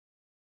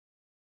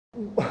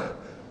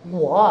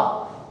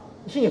我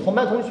是你同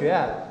班同学，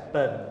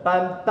本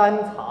班班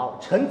草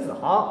陈子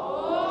豪。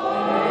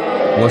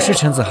我是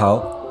陈子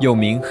豪，又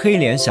名黑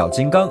脸小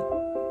金刚。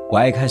我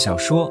爱看小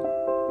说，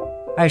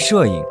爱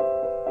摄影，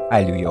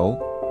爱旅游，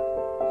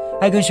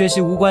爱跟学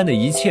习无关的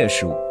一切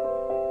事物。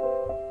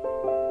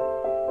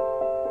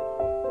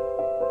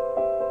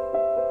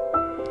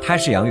他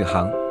是杨宇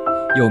航，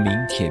又名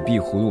铁臂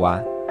葫芦娃。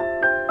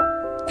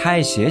他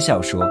爱写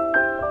小说，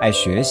爱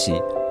学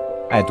习，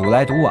爱独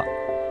来独往，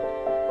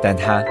但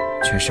他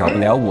却少不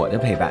了我的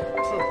陪伴。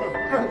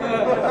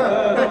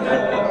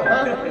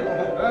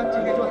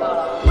今天就他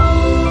了。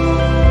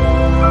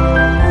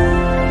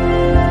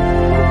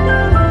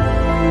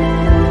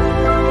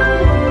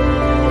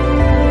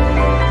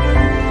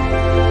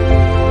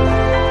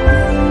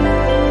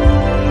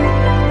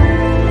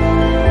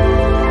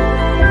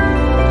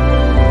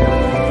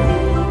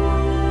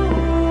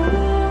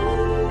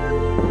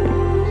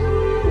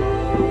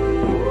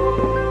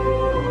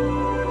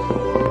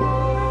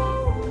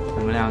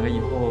我们两个以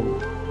后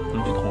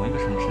能去同一个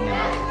城市呢？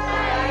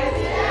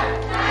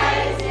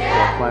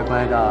乖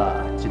乖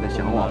的，记得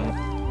想我。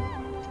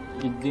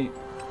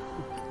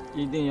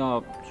一定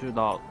要去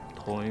到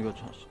同一个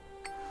城市。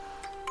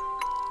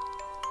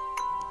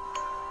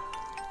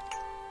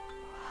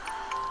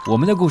我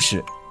们的故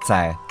事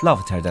在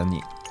Loft 等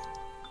你。